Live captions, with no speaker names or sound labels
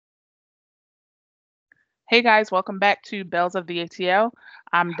Hey guys, welcome back to Bells of the ATL.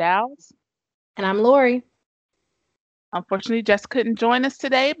 I'm Dals. And I'm Lori. Unfortunately, Jess couldn't join us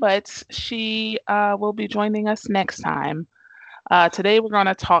today, but she will be joining us next time. Today, we're going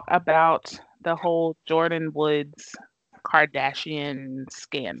to talk about the whole Jordan Woods Kardashian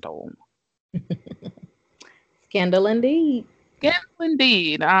scandal. Scandal indeed. Scandal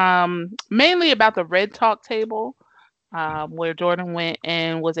indeed. Mainly about the Red Talk table, where Jordan went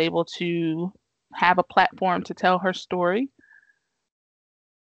and was able to have a platform to tell her story.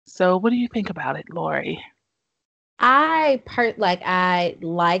 So, what do you think about it, Lori? I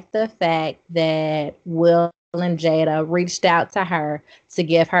like the fact that Will and Jada reached out to her to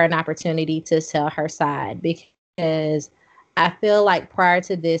give her an opportunity to tell her side because I feel like prior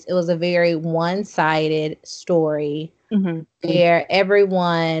to this it was a very one-sided story Hmm. where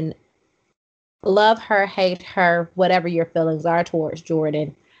everyone love her, hate her, whatever your feelings are towards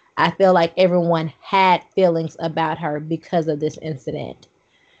Jordan. I feel like everyone had feelings about her because of this incident.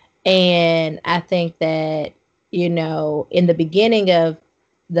 And I think that, in the beginning of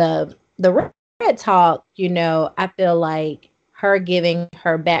the Red Talk, I feel like her giving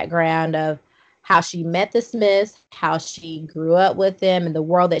her background of how she met the Smiths, how she grew up with them, and the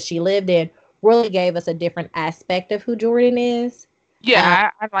world that she lived in really gave us a different aspect of who Jordan is. Uh, Yeah,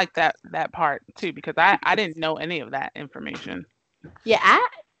 I like that part too because I didn't know any of that information. yeah,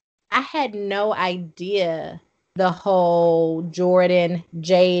 I had no idea the whole Jordan,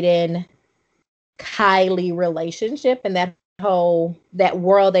 Jaden, Kylie relationship and that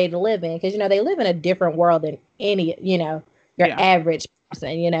world they live in, because they live in a different world than any your Yeah. average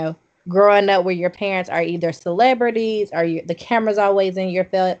person. Growing up where your parents are either celebrities or the camera's always in your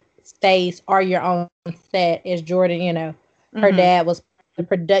face, or your own set. Is Jordan, her Mhm. dad was the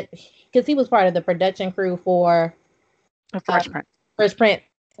product because he was part of the production crew for The uh, Fresh Prince. First Prince.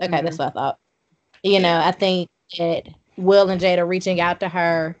 Okay, that's Mhm. what I thought. Yeah. I think that Will and Jada reaching out to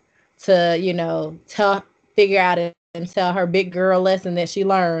her to, figure out and tell her big girl lesson that she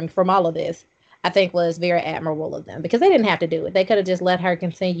learned from all of this, I think was very admirable of them, because they didn't have to do it. They could have just let her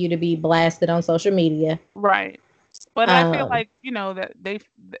continue to be blasted on social media. Right. But I feel Um, like, that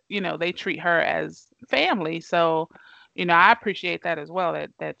they treat her as family. So, I appreciate that as well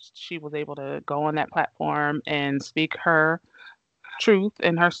that she was able to go on that platform and speak her truth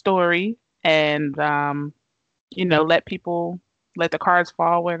and her story and let the cards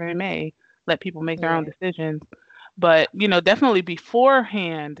fall where they may, let people make their own yeah. decisions. But, definitely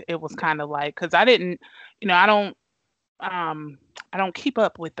beforehand, it was kind of like, because I didn't, you know, um, I don't keep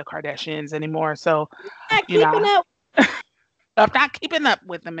up with the Kardashians anymore. So, Not you know, keeping up. I'm not keeping up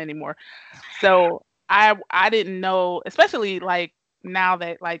with them anymore. So I didn't know, especially like now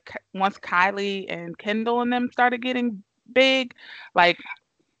that like once Kylie and Kendall and them started getting big, like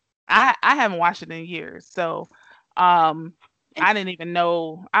I haven't watched it in years. So um I didn't even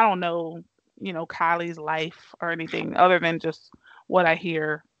know, I don't know, Kylie's life or anything other than just what I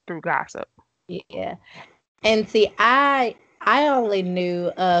hear through gossip. Yeah. And see, I only knew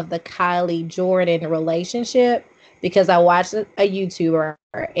of the Kylie Jordan relationship because I watched a YouTuber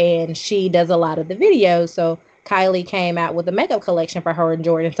and she does a lot of the videos. So Kylie came out with a makeup collection for her and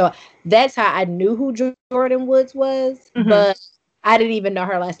Jordan. So that's how I knew who Jordan Woods was, Mhm. but I didn't even know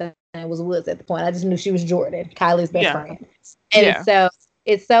her last name was Woods at the point. I just knew she was Jordan, Kylie's best Yeah. friend. And Yeah. so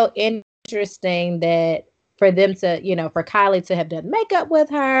it's so interesting that for them to, for Kylie to have done makeup with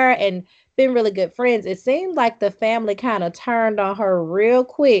her and been really good friends, it seemed like the family kind of turned on her real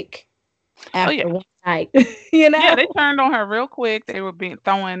quick Oh yeah. after one night, you Yeah, know? they turned on her real quick. They were being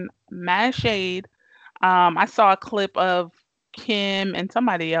throwing mad shade. I saw a clip of Kim and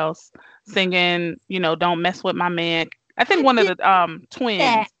somebody else singing, "Don't mess with my man." I think I one of did the that.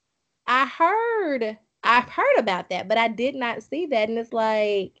 twins. I've heard about that, but I did not see that. And it's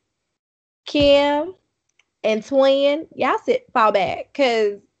like, Kim and Twin, y'all fall back,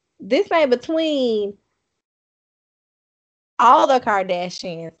 because this ain't between all the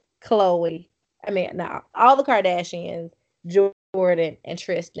Kardashians, Chloe. I mean, no, all the Kardashians, Jordan and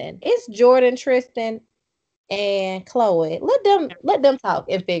Tristan. It's Jordan, Tristan, and Chloe. Let them talk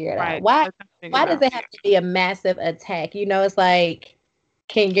and figure it out. Right. Why Let them figure why it does out. it have to be a massive attack? It's like,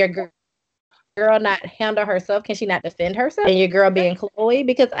 can your girl not handle herself? Can she not defend herself? And your girl being Chloe?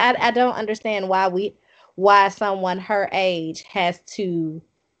 Because I don't understand why someone her age has to,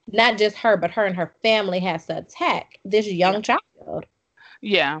 not just her, but her and her family has to attack this Yeah. young child.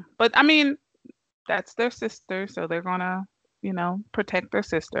 Yeah. But I mean, that's their sister, so they're gonna, protect their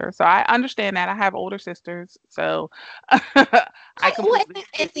sister. So I understand that. I have older sisters, so I Well, completely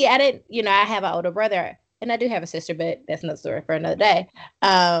and see, I didn't, I have an older brother and I do have a sister, but that's another story for another day.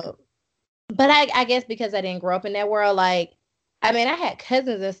 Um, But I guess because I didn't grow up in that world, like, I mean, I had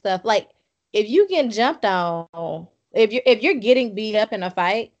cousins and stuff. Like, if you get jumped on, if you're getting beat up in a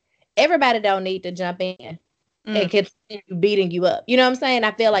fight, everybody don't need to jump in and Mm. continue beating you up. You know what I'm saying?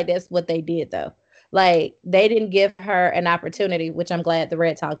 I feel like that's what they did though. Like, they didn't give her an opportunity, which I'm glad the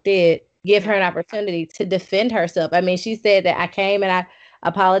Red Talk did give her Yeah. an opportunity to defend herself. I mean, she said that I came and I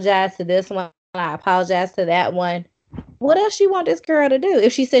apologized to this one, I apologized to that one. What else you want this girl to do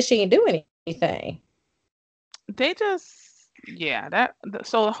if she says she didn't do anything? They just, yeah,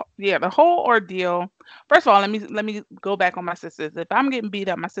 so yeah, the whole ordeal. First of all, let me go back on my sisters. If I'm getting beat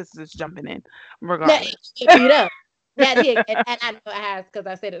up, my sisters is jumping in, Now, regardless. you get beat up. That hit, and I know I have because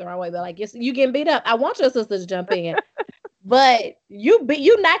I said it the wrong way, but like you getting beat up. I want your sisters to jump in, but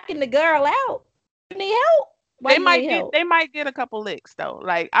you knocking the girl out. You need help. Why you need help? They might get a couple licks though.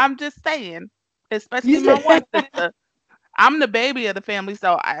 Like I'm just saying, You especially my one said sister. I'm the baby of the family,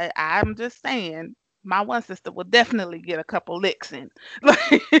 so I'm just saying my one sister will definitely get a couple licks in. Like,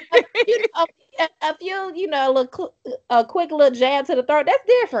 you know, a few, a quick little jab to the throat. That's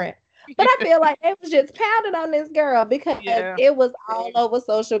different. But I feel like they was just pounding on this girl because yeah. it was all over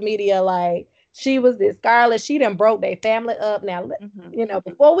social media. Like, she was this Scarlett. She done broke their family up. Now, Hmm.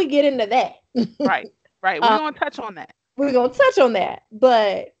 before we get into that, Right. Right. We're um, gonna touch on that. we're gonna touch on that.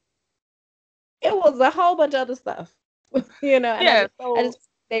 But it was a whole bunch of other stuff, and Yeah. I So just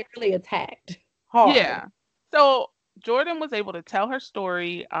they really attacked hard. yeah. So Jordan was able to tell her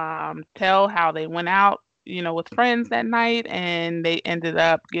story, tell how they went out, with friends that night, and they ended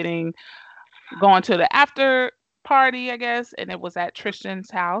up going to the after party, I guess, and it was at Tristan's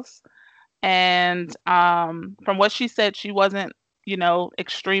house. And from what she said, she wasn't,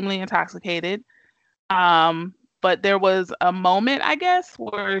 extremely intoxicated. But there was a moment, I guess,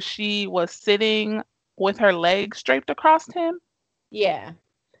 where she was sitting with her legs draped across him. Yeah.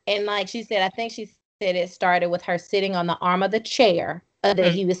 And like she said, I think she said it started with her sitting on the arm of the chair that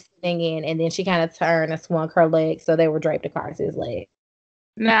Mm. he was sitting in, and then she kind of turned and swung her legs so they were draped across his legs.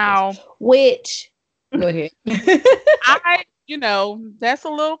 Now, Which, go ahead. that's a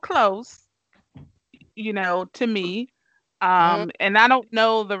little close, to me. Mm, And I don't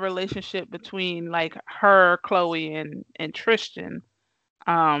know the relationship between like her, Chloe, and Tristan.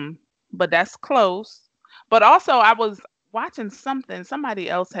 Um, but that's close. But also, I was watching something. Somebody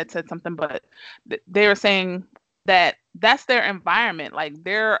else had said something, but they were saying that that's their environment. Like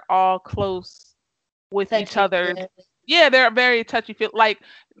they're all close with each touchy other. feely. Yeah, they're very touchy feel like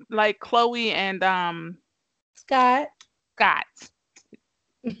Chloe and Scott. Scott.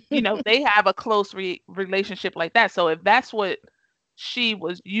 They have a close relationship like that. So if that's what she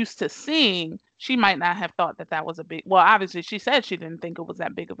was used to seeing, she might not have thought that that was a big. Well, obviously, she said she didn't think it was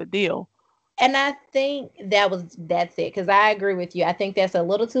that big of a deal. And I think that's it. Because I agree with you. I think that's a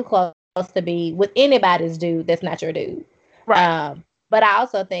little too close to be with anybody's dude that's not your dude. Right. But I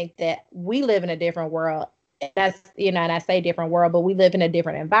also think that we live in a different world. That's and I say different world, but we live in a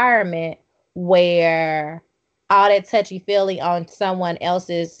different environment where all that touchy feely on someone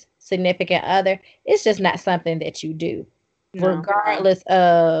else's significant other, it's just not something that you do, No. regardless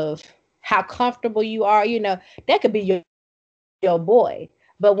of how comfortable you are. That could be your boy.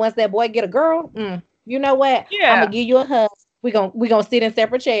 But once that boy get a girl, you know what? I'm Yeah. gonna give you a hug. We gonna sit in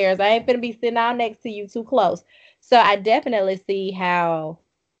separate chairs. I ain't gonna be sitting all next to you too close. So I definitely see how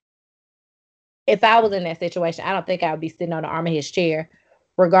if I was in that situation, I don't think I would be sitting on the arm of his chair,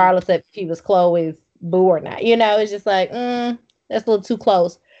 Mm. regardless if he was Chloe's boo or not. It's just like, that's a little too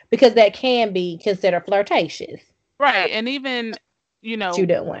close because that can be considered flirtatious. Right. And even, you But you know,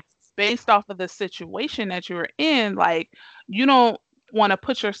 don't want. based off of the situation that you were in, like you don't want to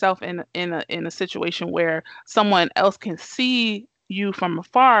put yourself in a situation where someone else can see you from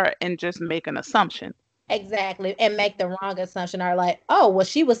afar and just make an assumption. Exactly. And make the wrong assumption or like, oh, well,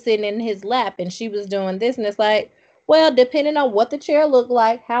 she was sitting in his lap and she was doing this. And it's like, well, depending on what the chair looked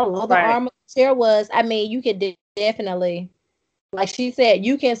like, how low the Right. arm of the chair was, I mean, you could definitely, like she said,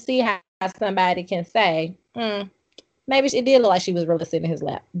 you can see how somebody can say, maybe it did look like she was really sitting in his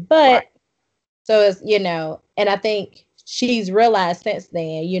lap. Right. But so and I think she's realized since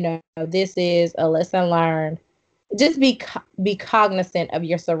then, this is a lesson learned. Just be cognizant of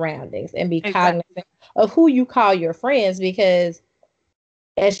your surroundings and be Exactly. cognizant of who you call your friends because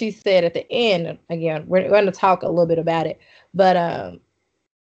as she said at the end, again, we're going to talk a little bit about it, but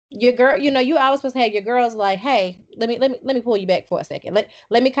your girl, you always supposed to have your girls like, hey, let me pull you back for a second.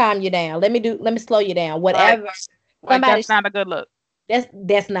 Let me calm you down. Let me slow you down. Right. Whatever. Like Somebody that's not a good look.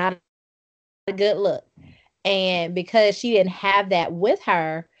 that's not a good look. And because she didn't have that with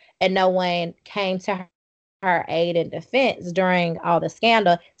her and no one came to her aid and defense during all the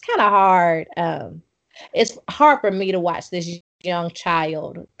scandal, it's kind of hard. It's hard for me to watch this young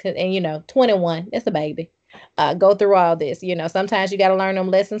child, and 21, it's a baby, go through all this. Sometimes you got to learn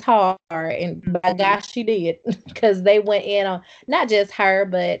them lessons hard, and by gosh, she did, because they went in on not just her,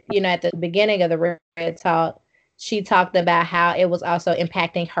 but at the beginning of the Red Talk, she talked about how it was also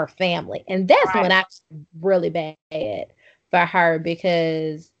impacting her family, and that's when I really bad for her,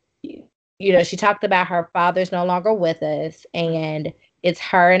 because she talked about her father's no longer with us, and it's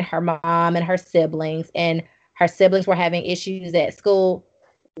her and her mom and her siblings, and her siblings were having issues at school.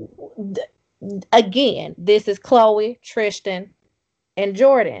 Again, this is Chloe, Tristan, and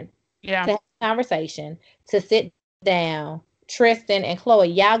Jordan. Yeah. To have a conversation, to sit down. Tristan and Chloe,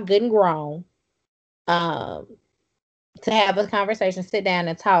 y'all good and grown. To have a conversation, sit down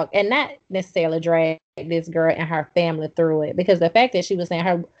and talk, and not necessarily drag this girl and her family through it. Because the fact that she was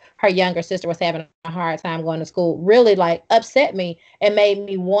saying her younger sister was having a hard time going to school really upset me and made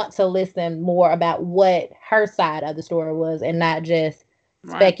me want to listen more about what her side of the story was, and not just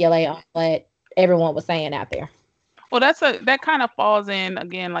speculate on what everyone was saying out there. Well, that kind of falls in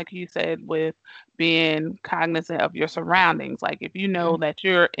again, like you said, with being cognizant of your surroundings. Like if you know that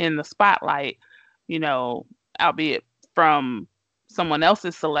you're in the spotlight, albeit from someone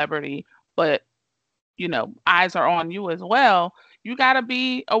else's celebrity, but eyes are on you as well, you got to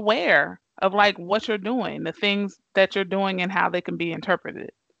be aware of what you're doing, the things that you're doing, and how they can be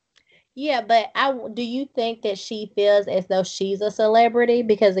interpreted. Yeah, but do you think that she feels as though she's a celebrity?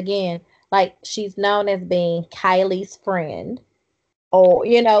 Because again, she's known as being Kylie's friend, or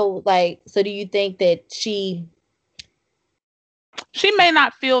so do you think that she may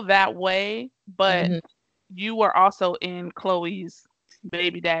not feel that way, but you were also in Chloe's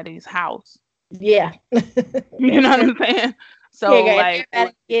baby daddy's house. Yeah. You know what I'm saying? So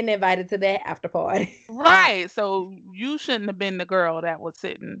getting invited to that after party. Right. So you shouldn't have been the girl that was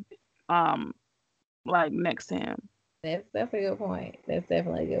sitting next to him. That's a good point. That's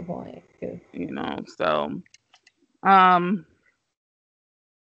definitely a good point. So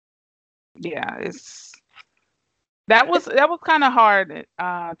yeah, that was kind of hard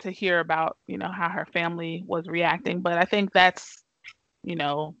to hear about, how her family was reacting, but I think that's,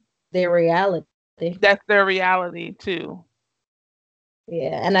 their reality. That's their reality too.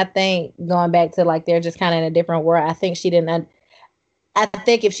 Yeah, and I think going back to they're just kind of in a different world. I think she didn't. I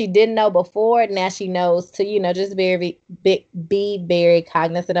think if she didn't know before, now she knows to just be very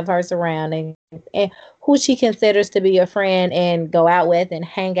cognizant of her surroundings and who she considers to be a friend and go out with and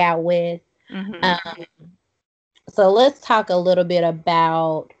hang out with. So let's talk a little bit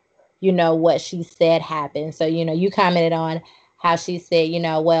about what she said happened. So you commented on how she said,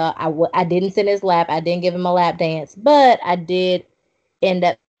 well, I didn't sit in his lap, I didn't give him a lap dance, but I did end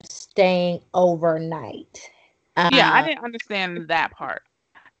up staying overnight. Yeah, I didn't understand that part.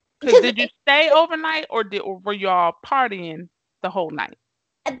 Because did you stay overnight, or were y'all partying the whole night?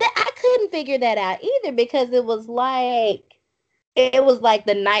 I couldn't figure that out either, because it was like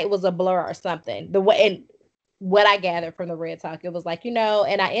the night was a blur or something. The way, and what I gathered from the Red Talk, it was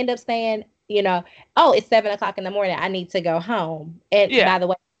and I end up saying, oh, it's 7:00 in the morning, I need to go home. And by the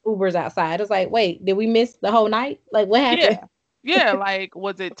way, Uber's outside. It was like, wait, did we miss the whole night? What happened? Yeah,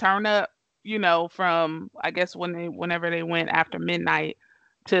 was it turn up, from, I guess, whenever they went after midnight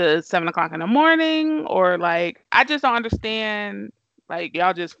to 7:00 in the morning, or I just don't understand,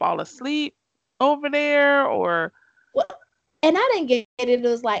 y'all just fall asleep over there, or and I didn't get it. It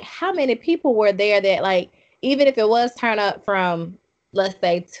was how many people were there that even if it was turn up from, let's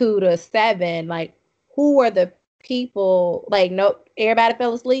say, 2 to 7, who were the people? No, everybody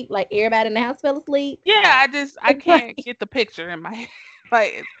fell asleep. Everybody in the house fell asleep. Yeah, I can't get the picture in my head.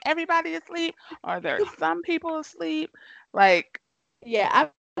 Is everybody asleep? Are there some people asleep? Yeah, I'm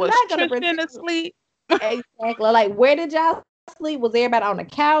was not gonna Tristan asleep? Exactly. Where did y'all sleep? Was everybody on the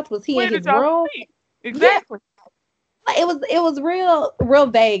couch? Was he in his room? Exactly. Yeah. It was real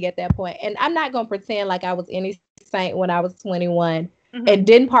vague at that point. And I'm not gonna pretend like I was any saint when I was 21 and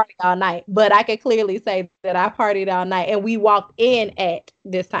didn't party all night, but I could clearly say that I partied all night, and we walked in at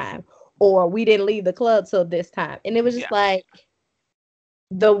this time, or we didn't leave the club till this time. And it was just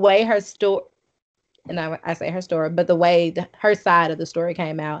the way her story, and I say her story, but the way her side of the story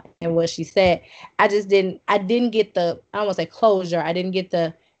came out and what she said, I didn't get the, I don't want to say closure, I didn't get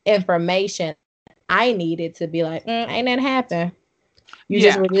the information I needed to be like, ain't that happen. You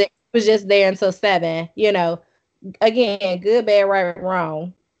was just there until 7, again, good, bad, right,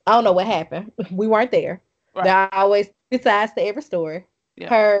 wrong. I don't know what happened. We weren't there. Right. There are always besides to every story.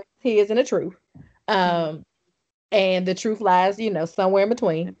 Her, his, and the truth. And the truth lies, somewhere in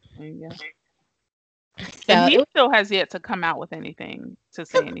between. And So he still has yet to come out with anything to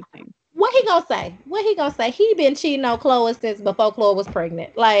say anything. what he gonna say? What he gonna say? He been cheating on Chloe since before Chloe was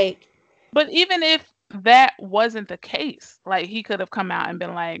pregnant. Like, But even if that wasn't the case, like he could have come out and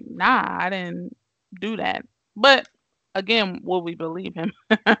been like, "Nah, I didn't do that." But again, will we believe him?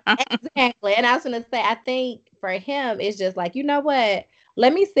 exactly. And I was gonna say, I think for him, it's just like, you know what?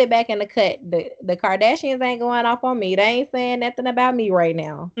 Let me sit back in the cut. The Kardashians ain't going off on me. They ain't saying nothing about me right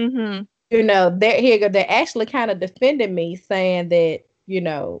now. Mhm. You know, they're actually kind of defending me, saying that, you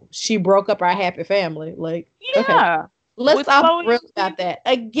know, she broke up our happy family. Like, okay, Yeah. let's With talk Chloe. real about that.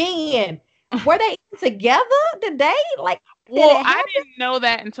 Again, were they together today? Like, did Well, it I happen? didn't know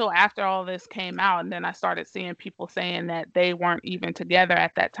that until after all this came out, and then I started seeing people saying that they weren't even together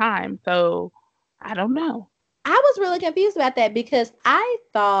at that time. So I don't know. I was really confused about that because I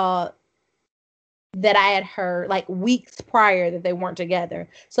thought that I had heard like weeks prior that they weren't together.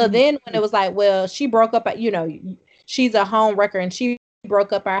 So Mhm. then when it was like, well, she broke up, you know, she's a home wrecker and she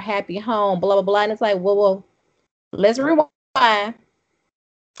broke up our happy home, blah, blah, blah. And it's like, well, let's rewind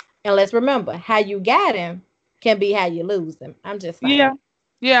and let's remember how you got him can be how you lose him. I'm just Yeah, saying.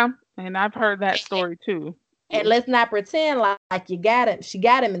 yeah, and I've heard that story too. And let's not pretend like you got him. She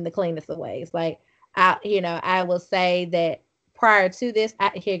got him in the cleanest of ways. Like I will say that prior to this,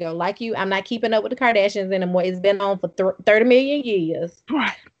 here you go. Like you, I'm not keeping up with the Kardashians anymore. It's been on for 30 million years.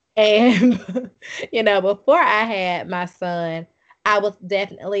 Right. And before I had my son, I was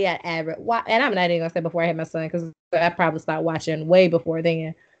definitely an avid and I'm not even gonna say before I had my son because I probably started watching way before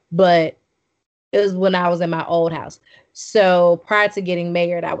then. But it was when I was in my old house. So prior to getting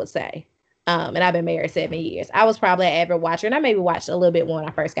married, I would say, and I've been married 7 years. I was probably an avid watcher, and I maybe watched a little bit when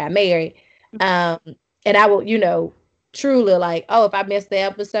I first got married. Um, and I will, truly like, oh, if I missed the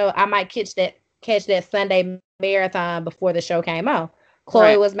episode, I might catch that Sunday marathon before the show came on. Chloe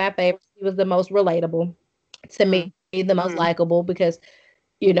Right. was my favorite. She was the most relatable to me, Mm. the most likable because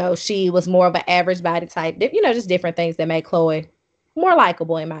she was more of an average body type. Just different things that made Chloe more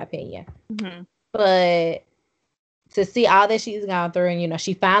likable in my opinion. Mhm. But to see all that she's gone through, and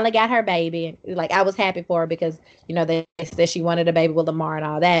she finally got her baby, and like I was happy for her because they said she wanted a baby with Lamar and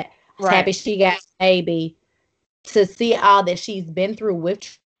all that. I was Right. happy she got a baby. To see all that she's been through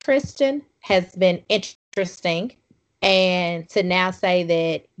with Tristan has been interesting. And to now say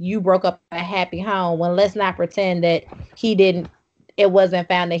that you broke up a happy home, when let's not pretend that it wasn't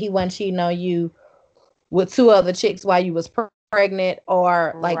found that he wasn't cheating on you with two other chicks while you was pregnant,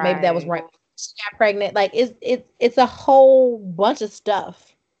 or like maybe that was Right. right. She got pregnant. Like it's a whole bunch of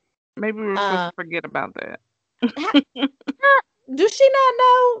stuff. Maybe we were supposed to forget about that. How, does she not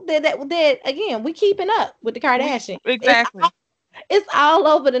know that again we keeping up with the We Kardashians? exactly. It's all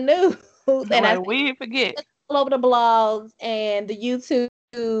over the news, and I Like we didn't forget. it's all over the blogs and the YouTube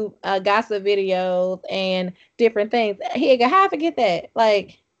gossip videos and different things. Here, how I forget that?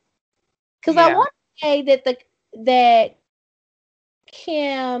 Like, because I Yeah. want to say that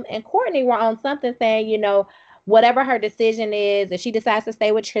Kim and Courtney were on something saying, whatever her decision is, if she decides to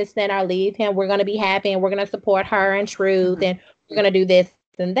stay with Tristan or leave him, we're going to be happy and we're going to support her in truth and we're going to do this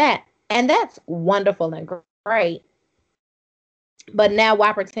and that. And that's wonderful and great. But now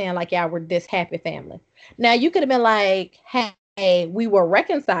why pretend like y'all were this happy family? Now you could have been like, hey, we were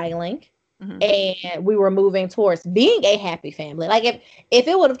reconciling Mhm. and we were moving towards being a happy family. Like if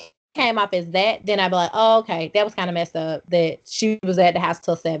it would have came off as that, then I'd be like, oh, okay, that was kind of messed up that she was at the house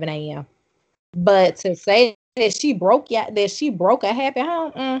till 7 a.m. But to say that she broke a happy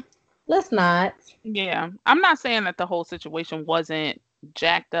home, let's not. Yeah. I'm not saying that the whole situation wasn't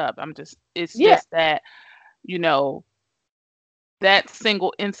jacked up. It's Yeah, just that, you know, that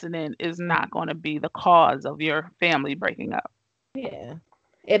single incident is not going to be the cause of your family breaking up. yeah.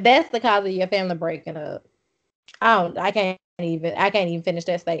 If that's the cause of your family breaking up, I can't even finish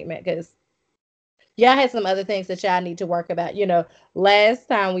that statement because y'all had some other things that y'all need to work about. Last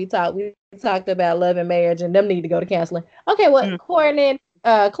time we talked about love and marriage, and them need to go to counseling. Okay, well, Mm. Courtney,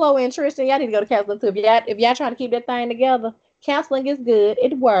 Chloe, and Tristan, y'all need to go to counseling too. If y'all trying to keep that thing together, counseling is good.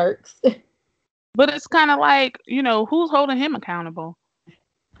 It works. But it's kind of like, who's holding him accountable?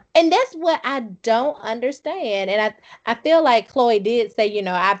 And that's what I don't understand. And I feel like Chloe did say,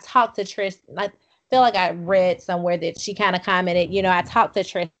 I've talked to Tristan. I feel like I read somewhere that she kind of commented, I talked to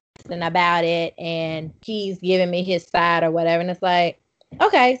Tristan about it and he's giving me his side or whatever. And it's like,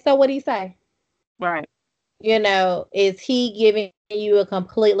 okay, so what do you say? Right. Is he giving you a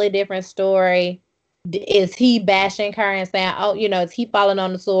completely different story? Is he bashing her and saying, oh, is he falling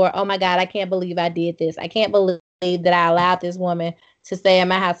on the sword? Oh my God, I can't believe I did this. I can't believe that I allowed this woman to stay in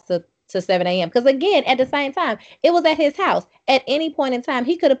my house to 7 a.m. Because again, at the same time, it was at his house. At any point in time,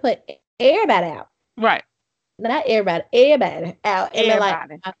 he could have put everybody out. Right. Not everybody out and be like,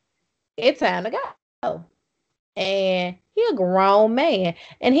 Everybody. it's time to go. And he a grown man.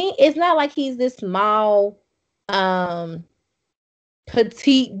 And it's not like he's this small, um,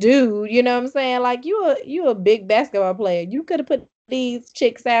 petite dude, you know what I'm saying? Like you a big basketball player. You could have put these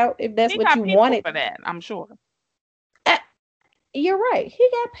chicks out if that's He what got you people wanted. for that, I'm sure. Uh, you're right. He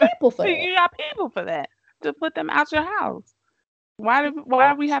got people for that. You got people for that to put them out your house. Why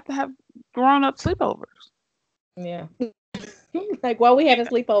do we have to have grown up sleepovers? Yeah. Like while we having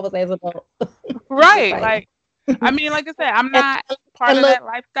sleepovers as adults. Just Right. saying. Like I mean, like I said, I'm And, not part and of look, that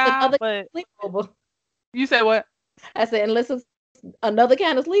lifestyle, another but sleepover. you said what? I said, unless it's another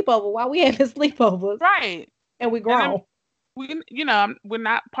kind of sleepover while we having sleepovers Right. and we And then grown. we're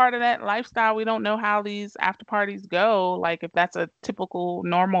not part of that lifestyle. We don't know how these after parties go, like if that's a typical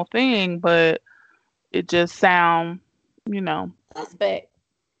normal thing, but it just sound, you know, Suspect.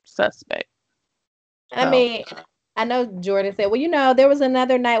 suspect. I So, mean, I know Jordan said, well, there was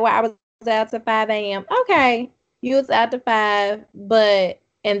another night where I was out to 5 a.m. Okay, you was out to 5, but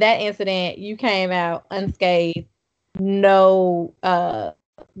in that incident, you came out unscathed. No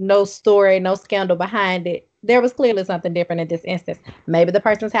story, no scandal behind it. There was clearly something different in this instance. Maybe the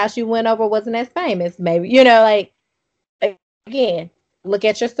person's house you went over wasn't as famous. Maybe, like, again, look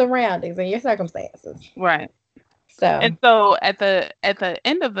at your surroundings and your circumstances. right. So, And so at the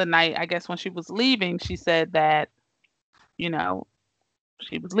end of the night, I guess when she was leaving, she said that, you know,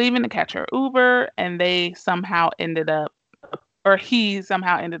 she was leaving to catch her Uber and they somehow ended up or he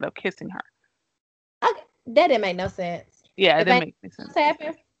somehow ended up kissing her. okay, that didn't make no sense. Yeah, it If didn't anything make any sense. else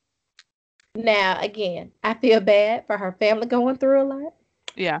happened, now, again, I feel bad for her family going through a lot.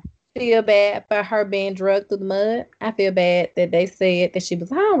 Yeah. Feel bad for her being drugged through the mud. I feel bad that they said that she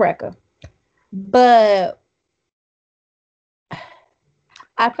was a homewrecker. But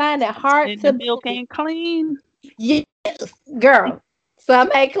I find it hard And the to milk believe. ain't clean. Yes, girl.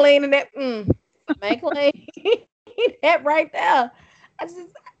 Some ain't cleaning that. Some ain't clean that right there. I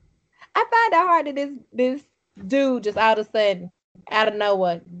just, I find it hard that this dude just all of a sudden, out of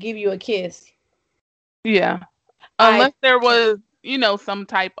nowhere, give you a kiss. Yeah. I Unless there was, some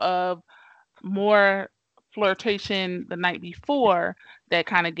type of more flirtation the night before that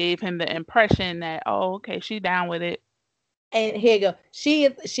kind of gave him the impression that, oh, okay, she down with it. And here you go.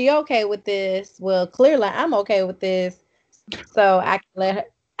 She okay with this? Well, clearly I'm okay with this, so I can let her.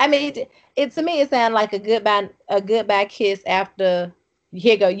 I mean, it to me it sounded like a goodbye kiss after.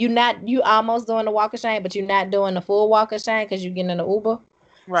 Here you go. You almost doing the walk of shame, but you're not doing the full walk of shame because you're getting in the Uber.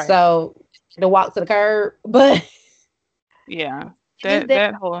 Right. So the walk to the curb, but Yeah. it just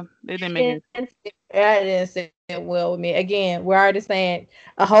That whole they didn't make it. didn't sit well with me. Again, we're already saying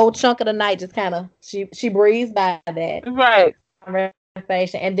a whole chunk of the night just kind of she breezed by that Right.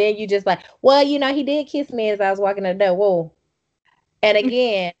 conversation, and then you just like, well, he did kiss me as I was walking in the door. Whoa! And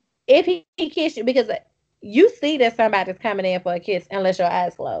again, if he kissed you, because you see that somebody's coming in for a kiss unless your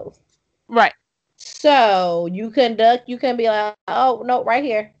eyes closed. Right. So you can duck. You can be like, oh no, right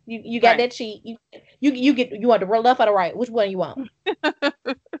here. You got Right. that cheek. You want the left or the right? Which one you want?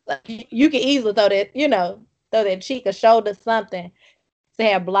 Like, you can easily throw that cheek or shoulder something to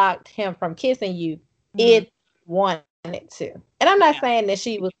have blocked him from kissing you Mhm. if you wanted to. And I'm not Yeah. saying that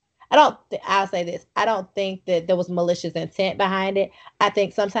she was. I don't. I'll say this. I don't think that there was malicious intent behind it. I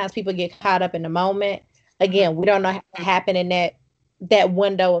think sometimes people get caught up in the moment. Mhm. Again, we don't know what happened in that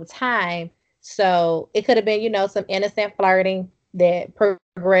window of time. So it could have been, some innocent flirting that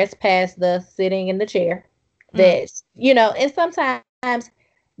progressed past the sitting in the chair. Mhm. That and sometimes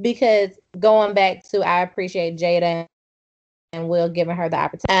because going back to I appreciate Jada and Will giving her the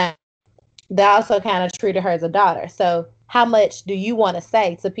opportunity. They also kind of treated her as a daughter. So how much do you want to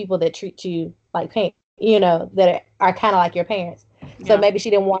say to people that treat you like that are kind of like your parents? So Yeah. maybe she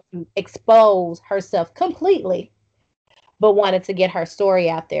didn't want to expose herself completely, but wanted to get her story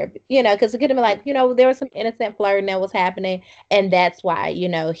out there. Because it could have been like, there was some innocent flirting that was happening, and that's why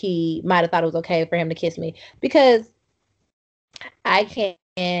he might have thought it was okay for him to kiss me because I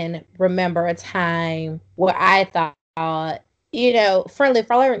can remember a time where I thought, friendly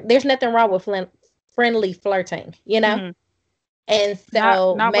flirting. There's nothing wrong with friendly flirting. Mhm. And Not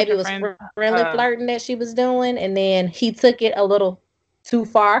so not with maybe it your was friends. friendly flirting that she was doing, and then he took it a little too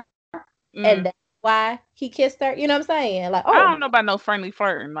far, and Mm. that's why he kissed her. You know what I'm saying? Like, I oh, don't know about no friendly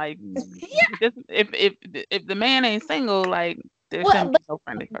flirting. Like, yeah. this, if the man ain't single, like there Well, shouldn't be no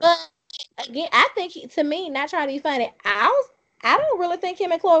friendly flirting. but again, I think to me, not trying to be funny, I don't really think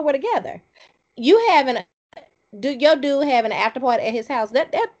him and Chloe were together. You having do your dude having an after party at his house?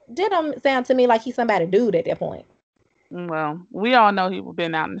 That don't sound to me like he's somebody dude at that point. Well, we all know he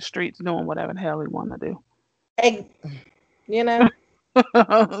been out in the streets doing whatever the hell he want to Ex- You know,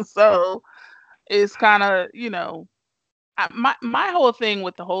 do. So it's kind of, my whole thing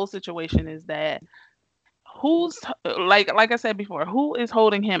with the whole situation is that who's like I said before, who is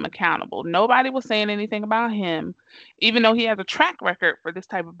holding him accountable? Nobody was saying anything about him, even though he has a track record for this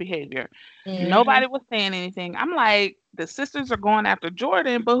type of behavior. hmm Nobody was saying anything. I'm like, the sisters are going after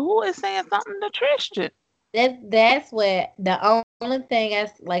Jordan, but who is saying something to Tristan? that's what the only thing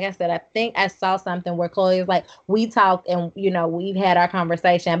like I said, I think I saw something where Chloe was like, we talked and we've had our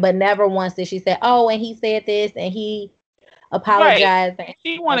conversation, but never once did she say, oh, and he said this and he Right. apologized and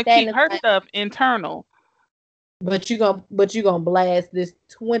She want like to that. keep And it's her like, stuff internal. but you gonna blast this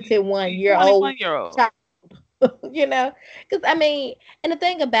 21-year 21 old year old. child, you know? Because I mean, and the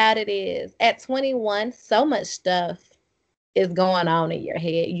thing about it is, at 21, so much stuff is going on in your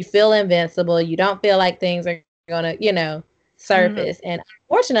head. You feel invincible. You don't feel like things are gonna, Hmm. surface. And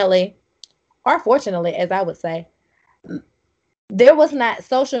unfortunately, or fortunately, as I would say, there was not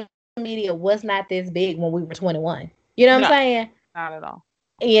social media was not this big when we were 21. You know what I'm No, saying? not at all.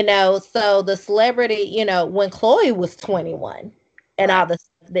 So the celebrity, when Chloe was 21 and all Right. the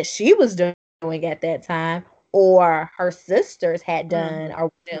stuff that she was doing at that time, or her sisters had done Hmm. or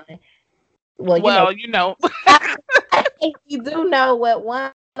were doing, well, Well, you do know what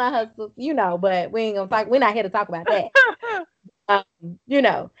one of her, but we ain't gonna talk. We're not here to talk about that.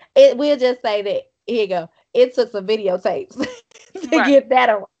 We'll just say that here you go. It took some videotapes to right. get that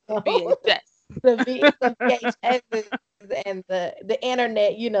around. VHS. Some VHSs and the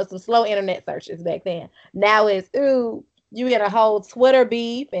internet, some slow internet searches back then. Now it's you get a whole Twitter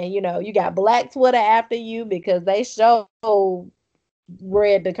beef, and you got Black Twitter after you because they show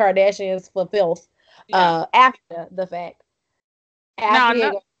read the Kardashians for filth Yeah. after the fact. Now, After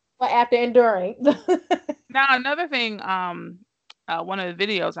he after enduring. another thing, one of the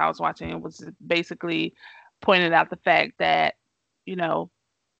videos I was watching was basically pointed out the fact that, you know,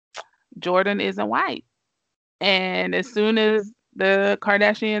 Jordan isn't white. And as soon as the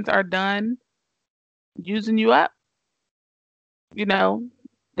Kardashians are done using you up, you know,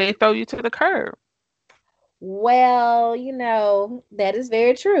 they throw you to the curb. Well, that is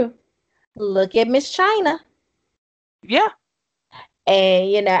very true. Look at Miss China. Yeah.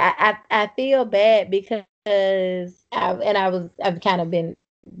 And I feel bad because I've kind of been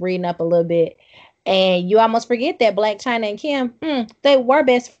reading up a little bit, and you almost forget that Black China and Kim, they were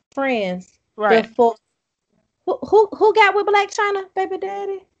best friends Right. before. Who got with Black China, baby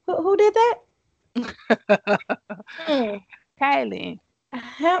daddy? Who did that? Hmm. Kylie.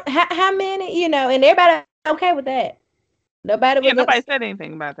 How many? And everybody okay with that. Nobody Yeah, was nobody upset. said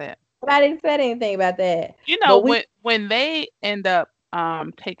anything about that. Nobody said anything about that. You know, But we when they end up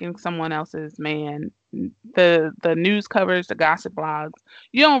taking someone else's man, the news covers, the gossip blogs,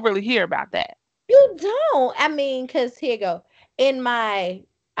 you don't really hear about that. You don't. I mean, because here you go. In my,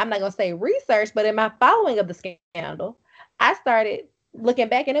 I'm not gonna say research, but in my following of the scandal, I started looking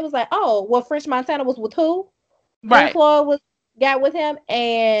back, and it was like, oh, well, French Montana was with who when Right. Chloe was got with him,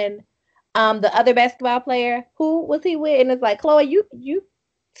 and the other basketball player, who was he with? And it's like, Chloe, you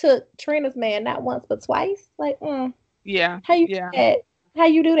took Trina's man not once but twice. Like, Yeah. how you Yeah. do that? How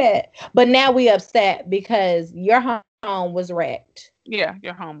you do that? But now we upset because your home was wrecked Yeah.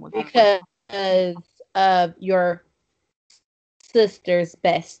 Your home was because of your sister's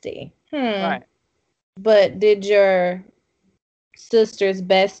bestie. right. But did your sister's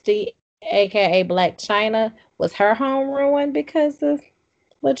bestie, aka Black China, was her home ruined because of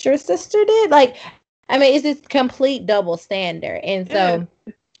what your sister did? Like, I mean, it's this complete double standard. And It is. so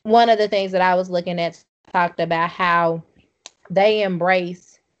one of the things that I was looking at talked about how they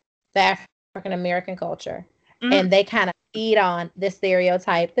embrace the African American culture, Hmm. and they kind of feed on the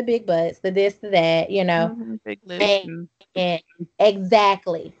stereotype, the big butts, the this, the that, Big lips and, and and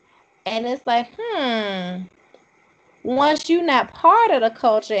exactly. And it's like, once you're not part of the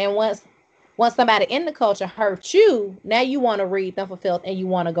culture, and once somebody in the culture hurts you, now you want to read them for filth and you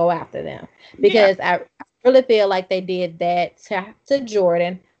want to go after them. yeah. Because I really feel like they did that to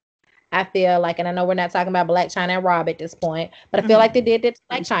Jordan. I feel like, and I know we're not talking about Black China and Rob at this point, but I feel like Hmm. they did that to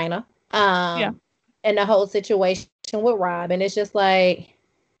Black China. Yeah. And the whole situation with Rob. And it's just like,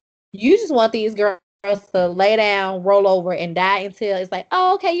 you just want these girls to lay down, roll over, and die until it's like,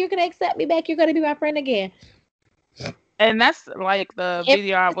 oh, okay, you're gonna accept me back. You're gonna be my friend again. And that's like the It,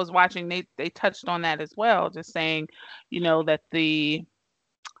 video I was watching. They touched on that as well, just saying, that the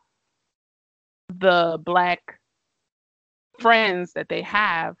black friends that they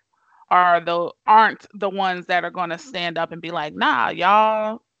have aren't the ones that are going to stand up and be like, nah,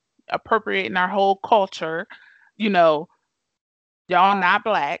 y'all appropriating our whole culture. you know, y'all not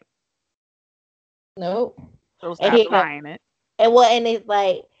black, Nope. so And stop he go, trying it.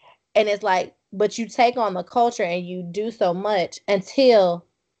 and it's like, but you take on the culture and you do so much until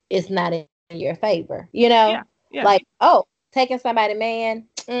it's not in your favor. Yeah, Like, yeah. oh, taking somebody, man,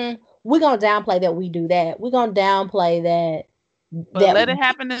 we're gonna downplay that we do that. We're gonna downplay But that. let it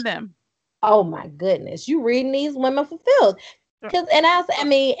happen to them. Oh my goodness, you reading these women fulfilled? Sure. Because, I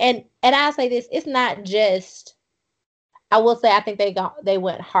mean, and I say this, it's not just. I will say I think they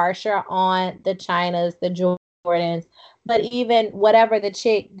went harsher on the Chinas, the Jordans, but even whatever the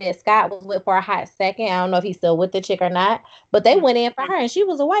chick that Scott was with for a hot second, I don't know if he's still with the chick or not, but they Mhm. went in for her and she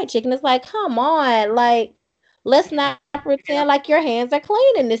was a white chick, and it's like, come on, like, let's not pretend like your hands are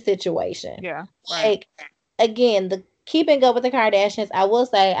clean in this situation. Yeah, right. Like, again, the keeping up with the Kardashians, I will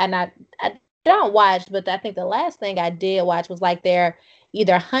say, and I don't watch, but I think the last thing I did watch was like their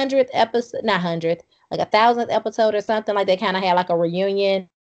either 100th episode, not 100th, like 1,000th episode or something. Like they kind of had like a reunion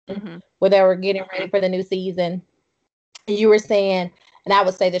Hmm. where they were getting ready for the new season. And you were saying, and I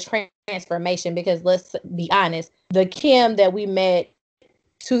would say the transformation, because let's be honest, the Kim that we met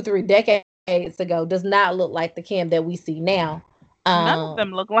 2, 3 decades ago does not look like the Kim that we see now. None Um, of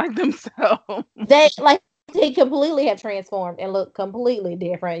them look like themselves. they completely have transformed and look completely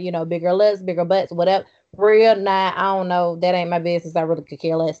different. Bigger lips, bigger butts, whatever. Real, not, I don't know. That ain't my business. I really could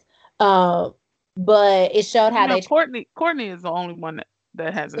care less. Um, but it showed how No, they Courtney is the only one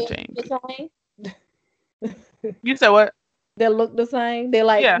that hasn't look the changed. same. You said what? They look the same. They're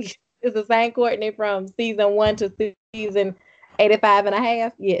like, Yeah. it's the same Courtney from season 1 to season 85 and a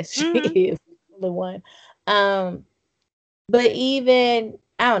half. Yes, she Hmm. is the one. Um, but even,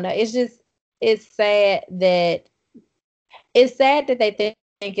 I don't know. It's sad that they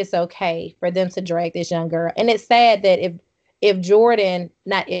think it's okay for them to drag this young girl, and it's sad that if Jordan,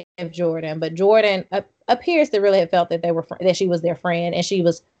 not if Jordan, but Jordan appears to really have felt that that she was their friend, and she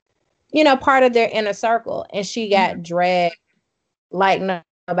was, part of their inner circle, and she Hmm. got dragged like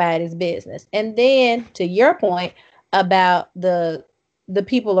nobody's business. And then to your point about the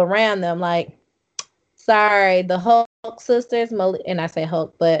people around them, like, sorry, the Hulk sisters, and I say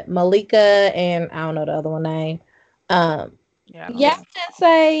Hulk, but Malika and I don't know the other one name. Um, Yeah, I don't yeah, know. I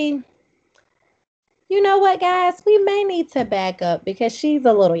say, you know what, guys, we may need to back up because she's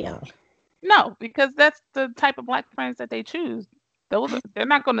a little young. No, because that's the type of black friends that they choose. They're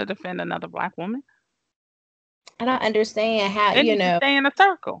not going to defend another black woman. I don't understand how, They need to stay in a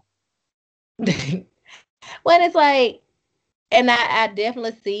circle. when it's like, and I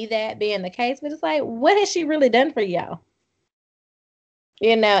definitely see that being the case, but it's like, what has she really done for y'all?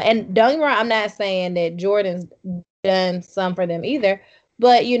 And don't get me wrong, I'm not saying that Jordan's done some for them either,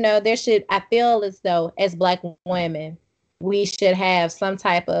 but there should, I feel as though as black women, we should have some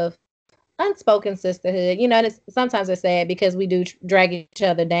type of unspoken sisterhood. And sometimes it's sad because we do drag each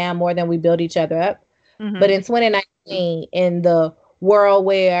other down more than we build each other up. But Hmm. in 2019, in the world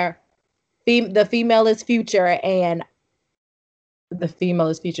where the female is future and the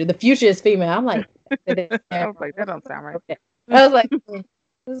future is female. I'm like, I was like, that don't sound right. I was like,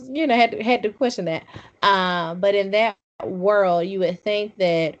 had to question that. But in that world, you would think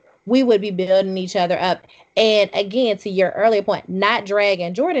that we would be building each other up. And again, to your earlier point, not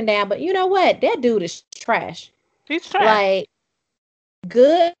dragging Jordan down, but you know what? That dude is trash. She's trash. Like,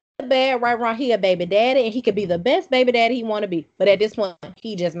 good, bad, right, wrong. He a baby daddy, and he could be the best baby daddy he want to be. But at this point,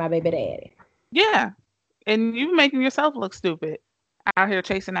 he just my baby daddy. Yeah, and you making yourself look stupid out here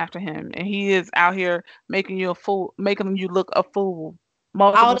chasing after him, and he is out here making you a fool, making you look a fool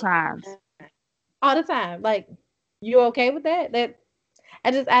All multiple the times. all the time. Like, you okay with that?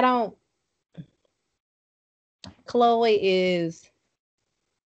 I don't. Chloe is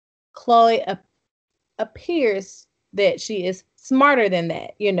Chloe appears that she is smarter than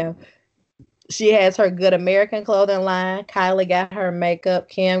that. She has her good American clothing line. Kylie got her makeup.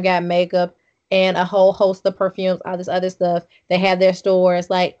 Kim got makeup and a whole host of perfumes, all this other stuff. They have their stores.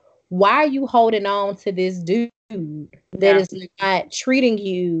 Like, why are you holding on to this dude that Yeah. is not treating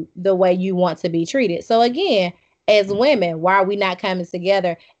you the way you want to be treated? So again, as women, why are we not coming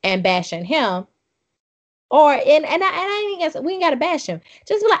together and bashing him? Or and I ain't guess we ain't gotta bash him.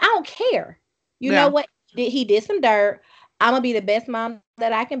 Just be like, I don't care. You know Yeah. what? He did some dirt. I'm gonna be the best mom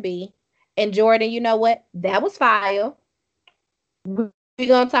that I can be. And Jordan, you know what? That was fire. We're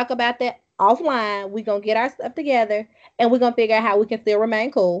gonna talk about that offline. We're gonna get our stuff together and we're gonna figure out how we can still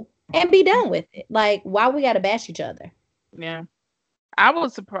remain cool and be done with it. Like, why we gotta bash each other? Yeah. I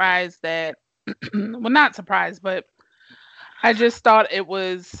was surprised that, well, not surprised, but I just thought it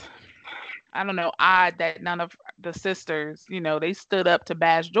was, I don't know, odd that none of the sisters, they stood up to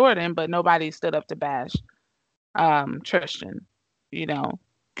bash Jordan, but nobody stood up to bash Tristan, you know.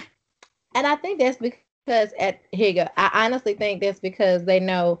 And I think that's because at here you go. I honestly think that's because they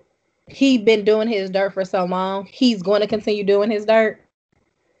know he been doing his dirt for so long. He's going to continue doing his dirt.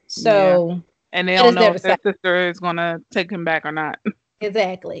 Yeah. So And they what don't is there know to if say? their sister is gonna take him back or not.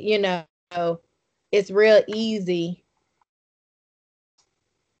 Exactly. It's real easy.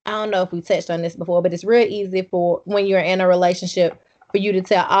 I don't know if we touched on this before, but it's real easy for when you're in a relationship for you to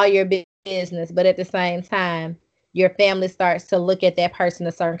tell all your business, but at the same time, your family starts to look at that person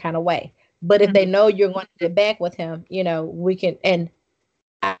a certain kind of way. But if they Hmm. know you're going to get back with him, we can. And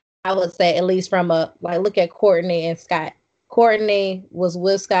I would say, at least from a like, look at Courtney and Scott. Courtney was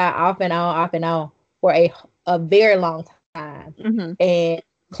with Scott off and on for a very long time, Hmm. and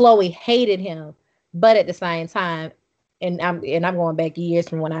Chloe hated him, but at the same time, and I'm going back years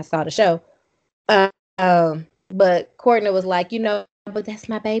from when I saw the show. But Courtney was like, but that's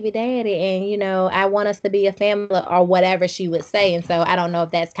my baby daddy, and I want us to be a family, or whatever she would say. And so I don't know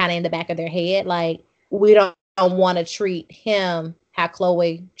if that's kind of in the back of their head, like we don't want to treat him how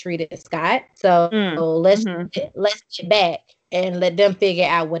Chloe treated Scott. So Mm. Hmm. let's get back and let them figure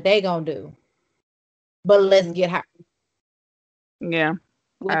out what they gonna do. But let's get her, Yeah,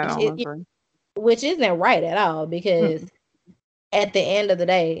 I which don't is agree. which isn't right at all, because Mm. at the end of the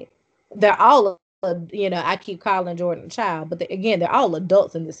day, they're all, I keep calling Jordan a child, but again, they're all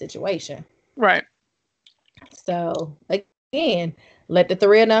adults in this situation. Right. So again, let the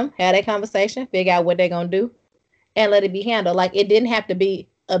three of them have that conversation, figure out what they're gonna do, and let it be handled. Like, it didn't have to be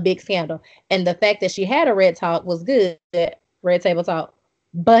a big scandal. And the fact that she had a red talk was good, red table talk.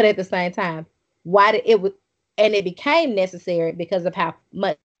 But at the same time, why did it was and it became necessary because of how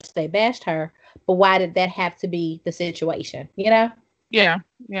much they bashed her. But why did that have to be the situation? Yeah.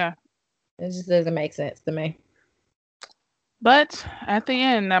 Yeah. It just doesn't make sense to me. But at the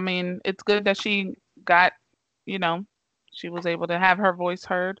end, I mean, it's good that she got, you know, she was able to have her voice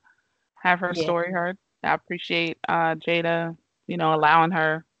heard, have her Yeah. story heard. I appreciate Jada, allowing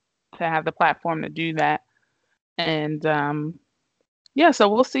her to have the platform to do that. And yeah, so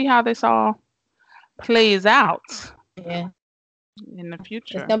we'll see how this all plays out Yeah. in the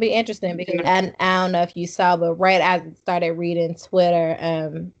It's future. gonna be interesting because I don't know if you saw, but right I started reading Twitter,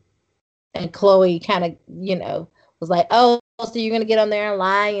 and Chloe kind of, was like, "Oh, so you're gonna get on there and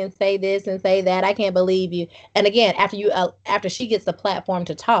lie and say this and say that? I can't believe you." And again, after she gets the platform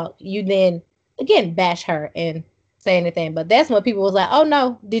to talk, you then again bash her and say anything. But that's when people was like, "Oh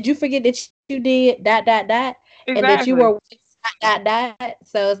no, did you forget that you did dot dot dot, and that you were Exactly. dot?"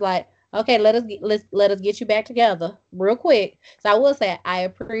 So it's like, okay, let us get you back together real quick. So I will say I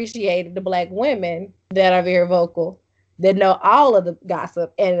appreciated the black women that are very vocal, that know all of the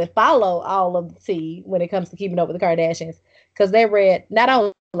gossip and that follow all of the tea when it comes to keeping up with the Kardashians, because they read not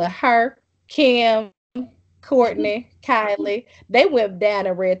only her, Kim, Courtney, Kylie, they went down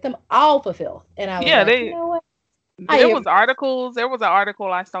and read them all for filth, and I was Yeah, like, you they know what? there I was articles, there was an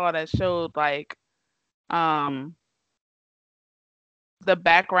article I saw that showed like um the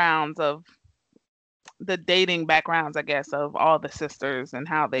backgrounds of the dating backgrounds, I guess, of all the sisters and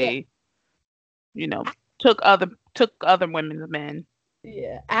how Yeah, they, you know, took other women's men.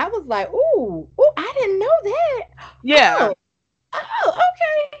 yeah. I was like, ooh, I didn't know that. Yeah. Oh,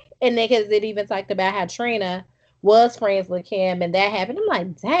 okay. And then because it even talked about how Trina was friends with Kim, and that happened. I'm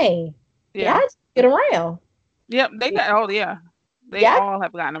like, dang, y'all Yeah. just get around. Yep, they got oh yeah. They Y'all all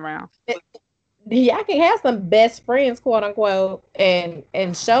have gotten around. y'all can have some best friends, quote unquote, and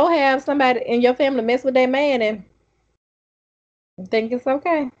show have somebody in your family mess with their man and think it's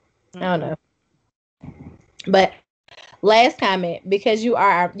okay. I don't Mm-mm. know. But last comment, because you're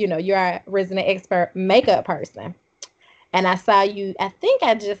a resident expert makeup person, and I saw you. I think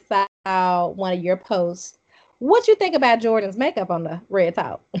I just saw one of your posts. What you think about Jordan's makeup on the red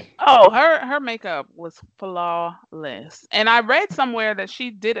top? Oh, her makeup was flawless. And I read somewhere that she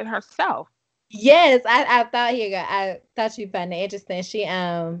did it herself. Yes, I thought here. I thought you found it interesting.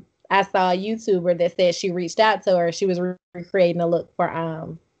 I saw a YouTuber that said she reached out to her. She was recreating a look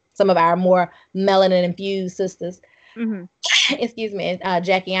for some of our more melanin infused sisters. Mhm. Excuse me,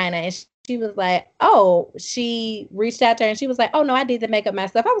 Jackie Aina, and she was like, "Oh," she reached out to her and she was like, "Oh no, I did the makeup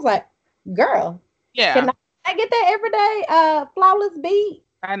myself." I was like, "Girl, can Yeah, I get that everyday flawless beat?"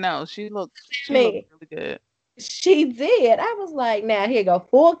 I know. I She looked mean, really good. she did. I was like, "Now here you go,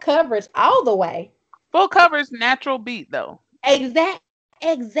 full coverage all the way." Full coverage natural beat though.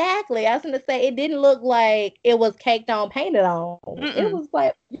 Exactly. I was gonna say it didn't look like it was caked on, painted on. It was Mm-mm.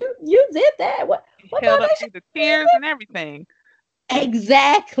 like you did that. What Held up foundation? through the tears and everything.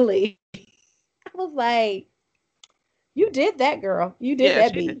 Exactly. I was like, you did that, girl. You did Yeah,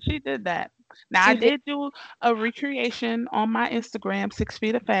 that she did beat. she did that. Now I She did. did do a recreation on my Instagram, 6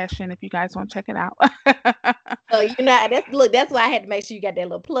 Feet of Fashion, if you guys want to check it out. So that's why I had to make sure you got that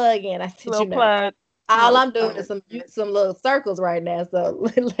little plug in. I said, Little plug. all Little I'm doing plug. is some little circles right now. So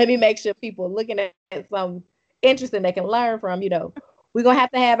let me make sure people looking at something interesting they can learn from. We're gonna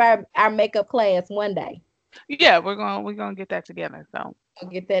have our makeup class one day. Yeah, we're gonna get that together. So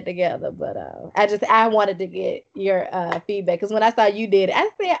We'll get that together. But I wanted to get your feedback because when I saw you did it, I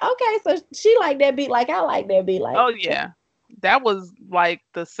said, okay, so she like that beat like I like that beat like. oh yeah. That was like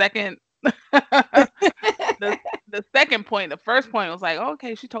the second the the second point. The first point was like,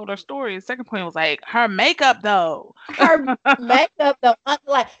 okay, she told her story. The second point was like her makeup though. Her makeup though,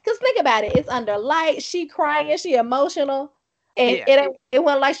 like, cause think about it, it's under light. She crying, she emotional, and Yeah. it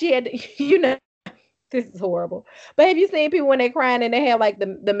wasn't like she had, this is horrible. But have you seen people when they're crying and they have like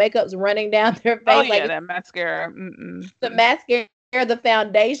the makeup's running down their Oh face, yeah, like that mascara. Mm-mm. the mascara, the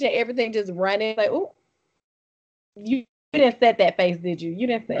foundation, everything just running? Like, oh, you didn't set that face, did you? You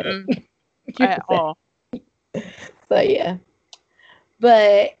didn't set it. Mm-mm. You At didn't set all. it. So yeah.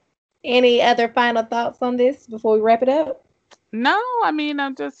 But any other final thoughts on this before we wrap it up? No, I mean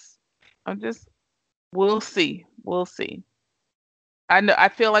I'm just we'll see. We'll see. I know I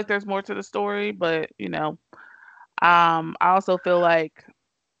feel like there's more to the story, but I also feel like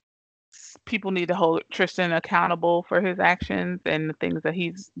people need to hold Tristan accountable for his actions and the things that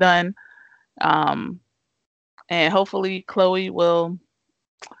he's done. Um, and hopefully Chloe will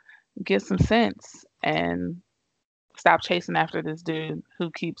get some sense and stop chasing after this dude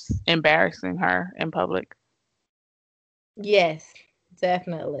who keeps embarrassing her in public, Yes,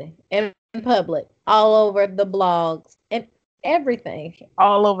 definitely. In public, all over the blogs and everything.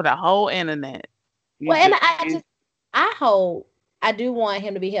 all over the whole internet. You Well, and just, I hope, I do want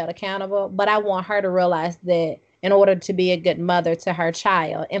him to be held accountable, but I want her to realize that in order to be a good mother to her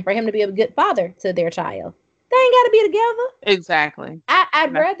child and for him to be a good father to their child, they ain't got to be together. exactly.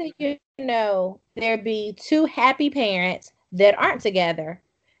 I'd That's, rather, there be two happy parents that aren't together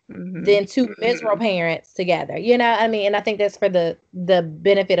hmm than two miserable parents together. You know what I mean? And I think that's for the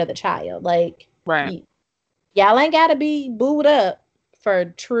benefit of the child. Like, Right. y'all ain't got to be booed up for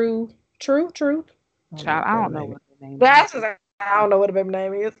truth. I don't know Child, what the I baby don't know name is. what the name is. Glasses. I don't know what the baby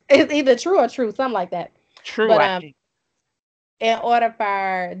name is. It's either true or true, something like that. True, But I think. in order for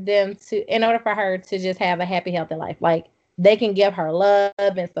her to just have a happy, healthy life, like they can give her love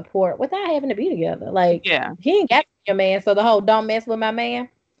and support without having to be together. Like Yeah. he ain't got to be a man, so the whole "don't mess with my man."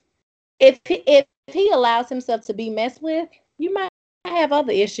 If he allows himself to be messed with, you might have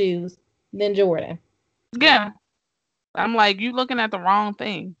other issues than Jordan. Yeah. I'm like, you looking at the wrong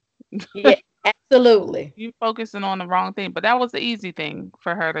thing. Yeah, absolutely. You focusing on the wrong thing. But that was the easy thing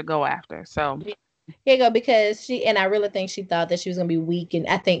for her to go after. So, Here you go, because I really think she thought that she was gonna be weak, and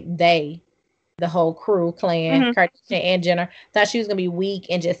I think the whole crew, clan, hmm Kardashian and Jenner, thought she was gonna be weak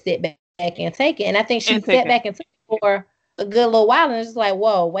and just sit back and take it. And I think she and take sat it. back and took it for a good little while, and it's just like,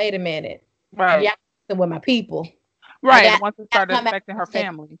 whoa, wait a minute, Right. yeah, with my people, I Right. got Once it to started come out affecting her and protect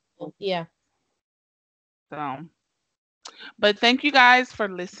family. people. Yeah. So, but thank you guys for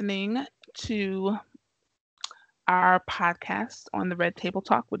listening to our podcast on the Red Table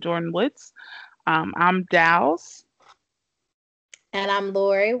Talk with Jordan Woods. I'm Dow's. And I'm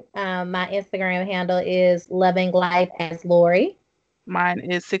Lori. My Instagram handle is loving life as Lori. Mine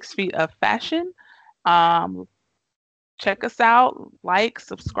is 6 Feet of Fashion. Um, check us out, like,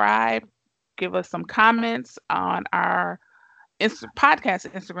 subscribe, give us some comments on our podcast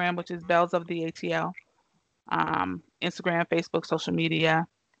Instagram, which is Bells of the ATL. Instagram, Facebook, social media.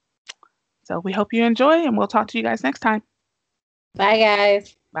 So we hope you enjoy, and we'll talk to you guys next time. Bye,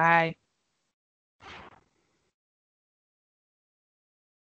 guys. Bye.